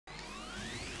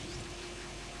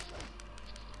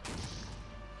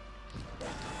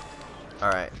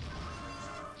Alright.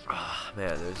 Oh,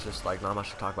 man, there's just like not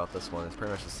much to talk about this one. It's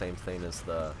pretty much the same thing as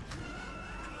the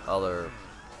other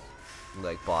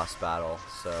like boss battle.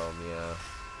 So yeah,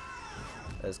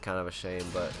 it's kind of a shame,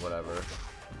 but whatever,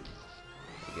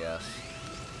 I guess.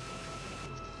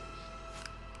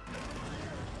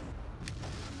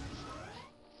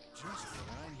 Just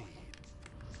what I need.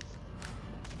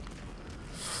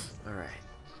 All right.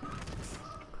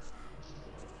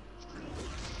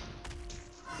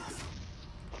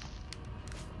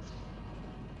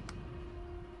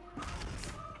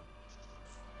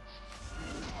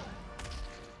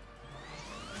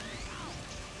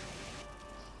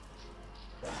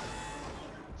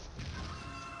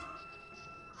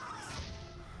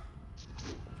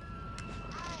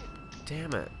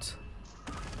 Damn it.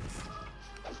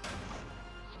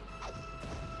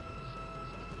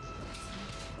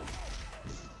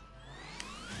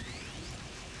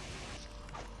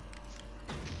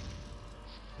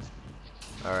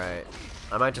 Alright.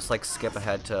 I might just like skip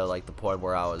ahead to like the point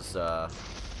where I was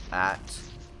at.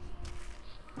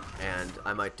 And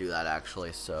I might do that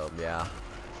actually, so yeah.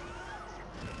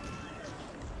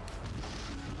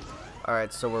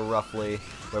 Alright, so we're roughly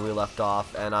where we left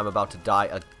off, and I'm about to die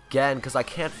again because I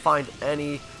can't find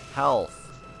any health.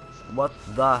 What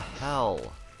the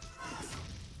hell?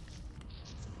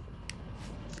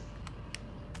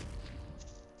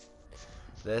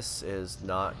 This is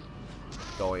not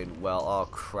going well. Oh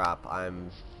crap, I'm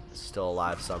still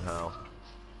alive somehow.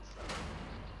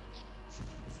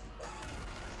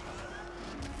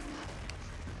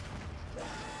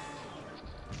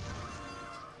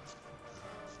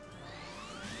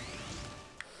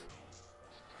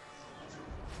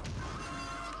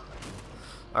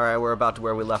 Alright, we're about to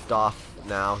where we left off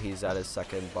now. He's at his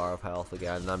second bar of health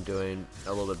again, and I'm doing a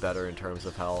little bit better in terms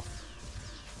of health.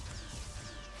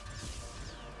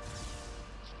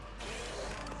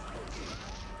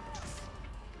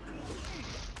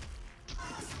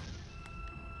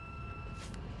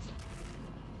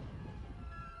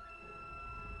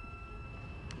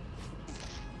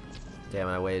 Damn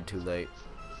it, I waited too late.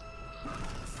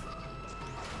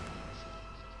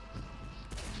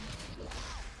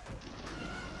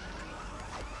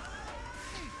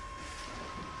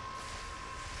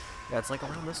 Yeah, it's like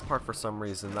around this part for some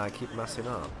reason that I keep messing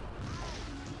up.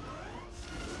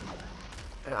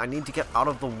 And I need to get out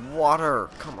of the water!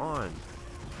 Come on!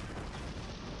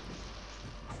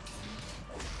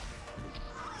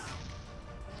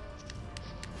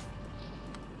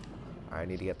 Alright, I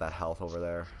need to get that health over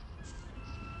there.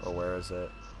 Or where is it?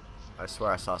 I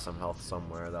swear I saw some health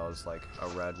somewhere that was like a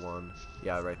red one.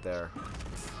 Yeah, right there.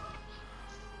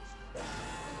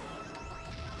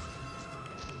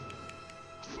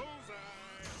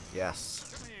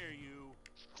 Yes. Come here, you.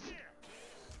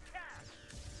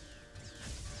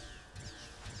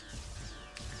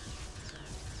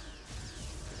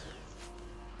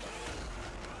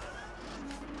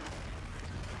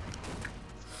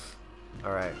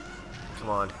 Alright. Come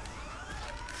on.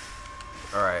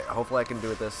 Alright, hopefully I can do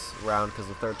it this round because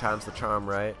the third time's the charm,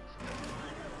 right?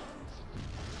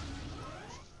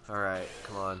 Alright,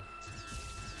 come on.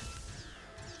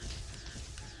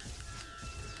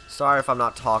 Sorry if I'm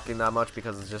not talking that much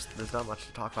because it's just, there's not much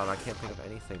to talk about. I can't think of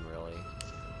anything really.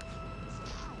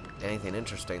 Anything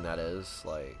interesting, that is.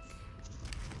 Like...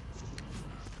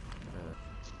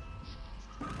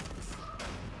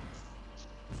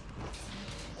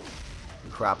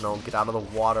 Crap, no, get out of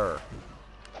the water.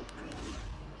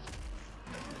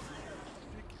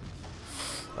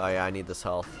 Oh yeah, I need this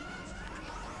health.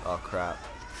 Oh crap.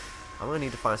 I'm gonna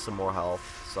need to find some more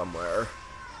health somewhere.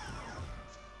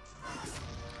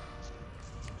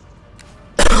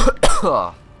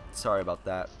 Sorry about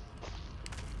that.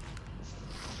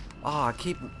 Oh, I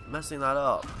keep messing that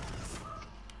up.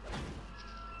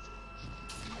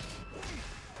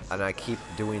 And I keep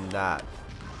doing that.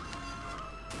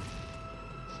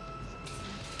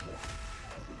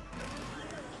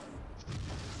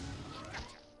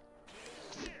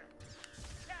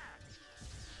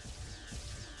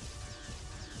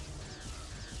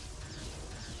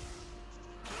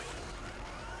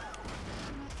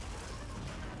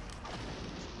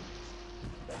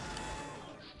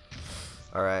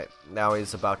 Alright, now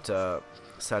he's about to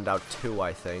send out 2,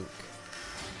 I think.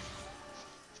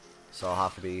 So I'll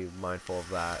have to be mindful of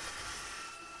that.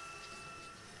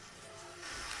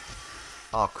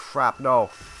 Oh crap, no!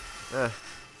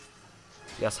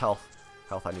 Yes, health.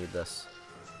 Health, I need this.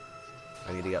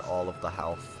 I need to get all of the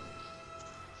health.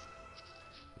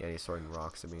 Yeah, he's throwing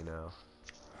rocks at me now.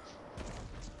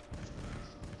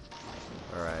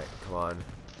 Alright, come on.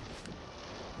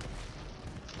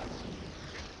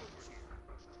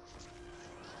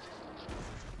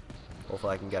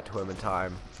 Hopefully I can get to him in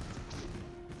time.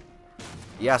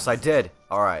 Yes, I did.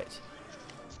 Alright.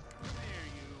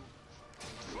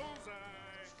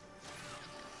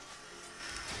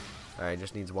 Alright,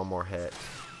 just needs one more hit.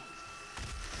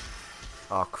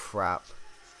 Oh, crap.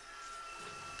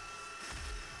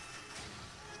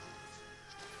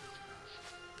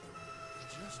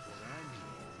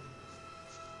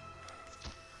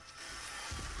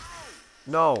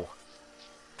 No.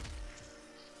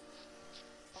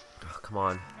 Oh, come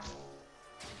on.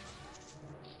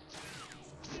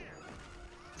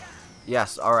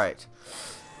 Yes, alright.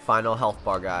 Final health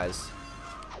bar, guys.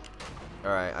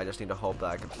 Alright, I just need to hope that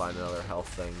I can find another health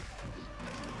thing.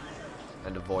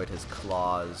 And avoid his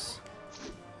claws.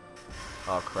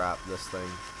 Oh crap, this thing.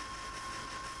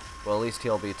 Well, at least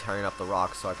he'll be tearing up the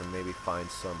rocks so I can maybe find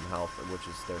some health, which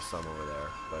is, there's some over there,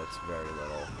 but it's very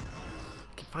little.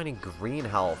 I keep finding green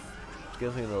health. It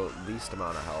gives me the least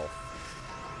amount of health.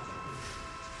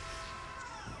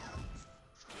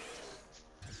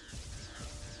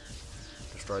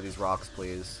 Destroy these rocks,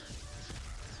 please.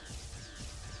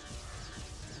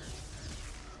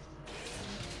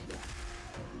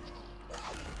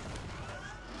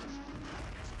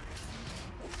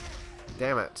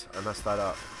 Damn it, I messed that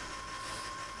up.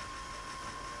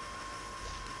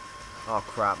 Oh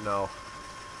crap, no.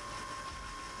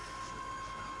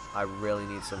 I really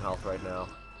need some health right now.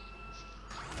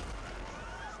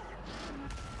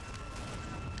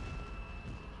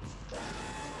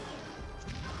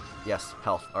 Yes,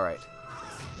 health, alright.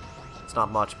 It's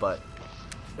not much, but...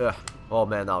 Ugh. Oh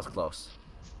man, that was close.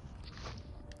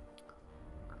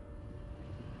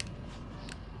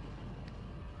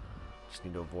 Just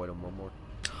need to avoid him one more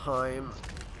time.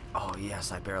 Oh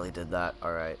yes, I barely did that.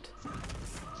 Alright.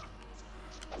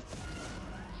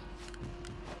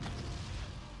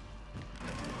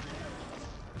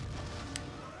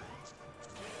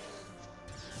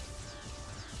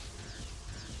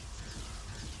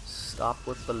 Stop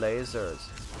with the lasers.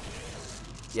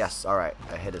 Yes, alright.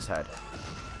 I hit his head.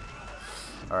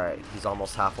 Alright, he's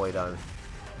almost halfway done.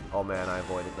 Oh man, I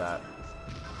avoided that.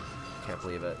 Can't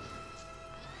believe it.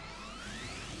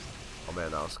 Oh man,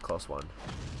 that was a close one.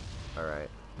 Alright.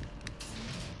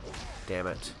 Damn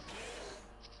it.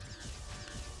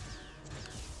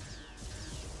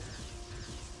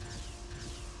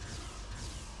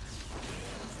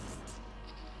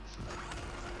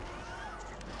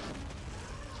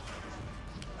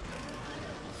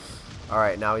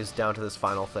 Alright, now he's down to this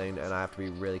final thing, and I have to be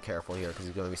really careful here because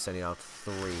he's going to be sending out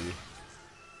 3.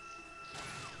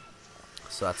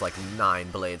 So that's like 9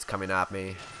 blades coming at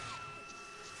me.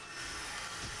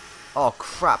 Oh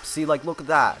crap, see, like, look at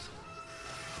that.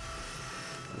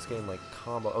 This game, like,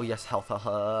 combo. Oh yes, health, health,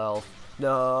 health.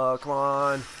 No, come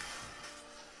on.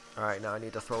 Alright, now I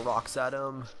need to throw rocks at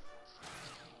him.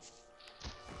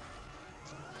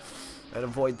 And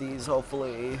avoid these,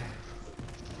 hopefully.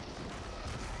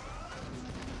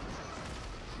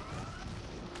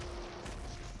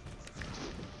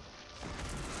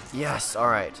 Yes,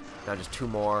 alright. Now just 2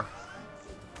 more.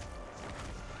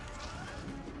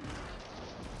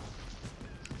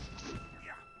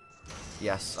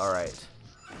 Yes, alright.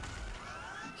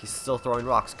 He's still throwing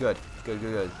rocks. Good. Good,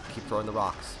 good, good. Keep throwing the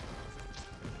rocks.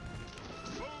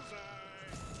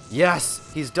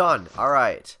 Yes! He's done!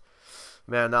 Alright.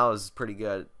 Man, that was pretty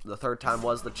good. The 3rd time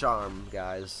was the charm,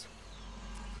 guys.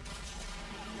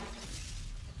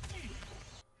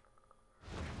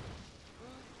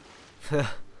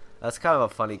 That's kind of a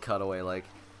funny cutaway, like,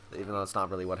 even though it's not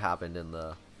really what happened in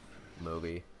the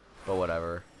movie. But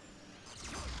whatever.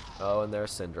 Oh, and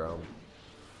there's Syndrome.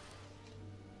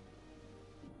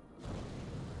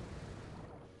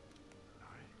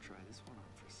 Alright, try this one on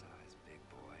for size, big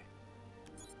boy.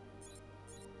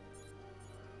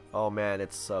 Oh man,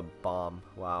 it's a bomb.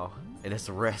 Wow. In his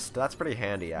wrist. That's pretty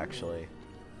handy, actually.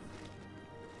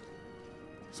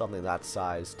 Something that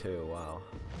size, too. Wow.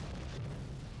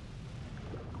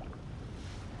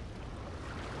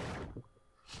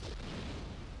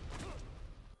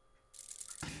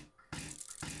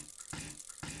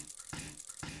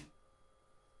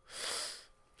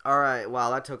 Alright,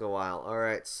 wow, that took a while.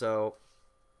 Alright, so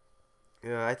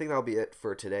yeah, I think that'll be it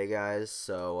for today, guys.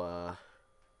 So,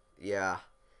 yeah.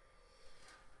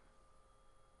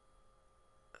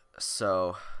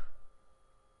 So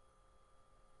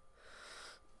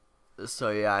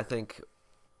yeah, I think...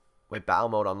 Wait, battle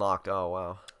mode unlocked. Oh,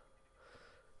 wow.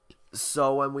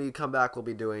 So when we come back, we'll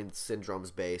be doing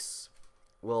Syndrome's base.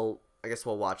 I guess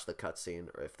we'll watch the cutscene,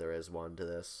 or if there is one to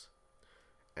this.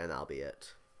 And that'll be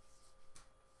it.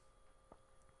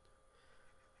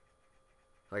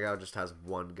 Like, how it just has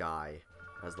one guy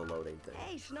as the loading thing.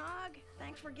 Hey, Snog.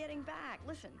 Thanks for getting back.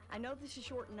 Listen, I know this is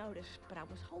short notice, but I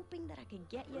was hoping that I could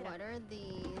get you What are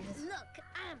these? Look,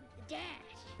 I'm the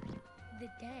Dash. The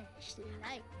Dash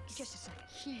light. Just a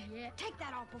second. Yeah. Take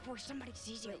that off before somebody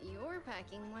sees you. But you're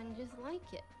packing one just like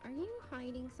it. Are you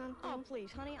hiding something? Oh,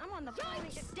 please, honey. I'm on the phone.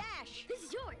 Dash! This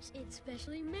is yours. It's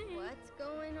specially made. What's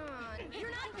going on?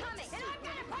 You're not coming, and I'm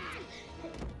gonna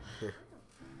pack!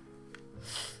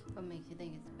 What makes you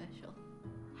think it's special?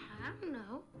 I don't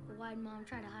know. Why'd Mom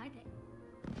try to hide it?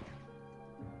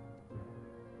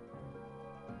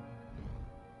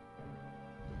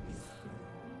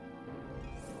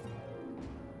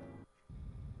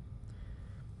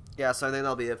 Yeah, so I think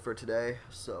that'll be it for today.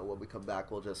 So when we come back,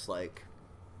 we'll just like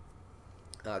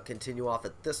continue off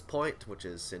at this point, which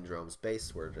is Syndrome's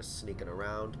base. We're just sneaking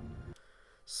around.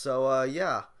 So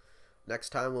yeah, next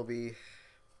time we'll be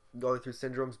going through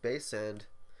Syndrome's base and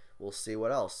we'll see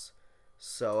what else.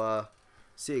 So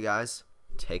see you guys.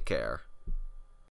 Take care.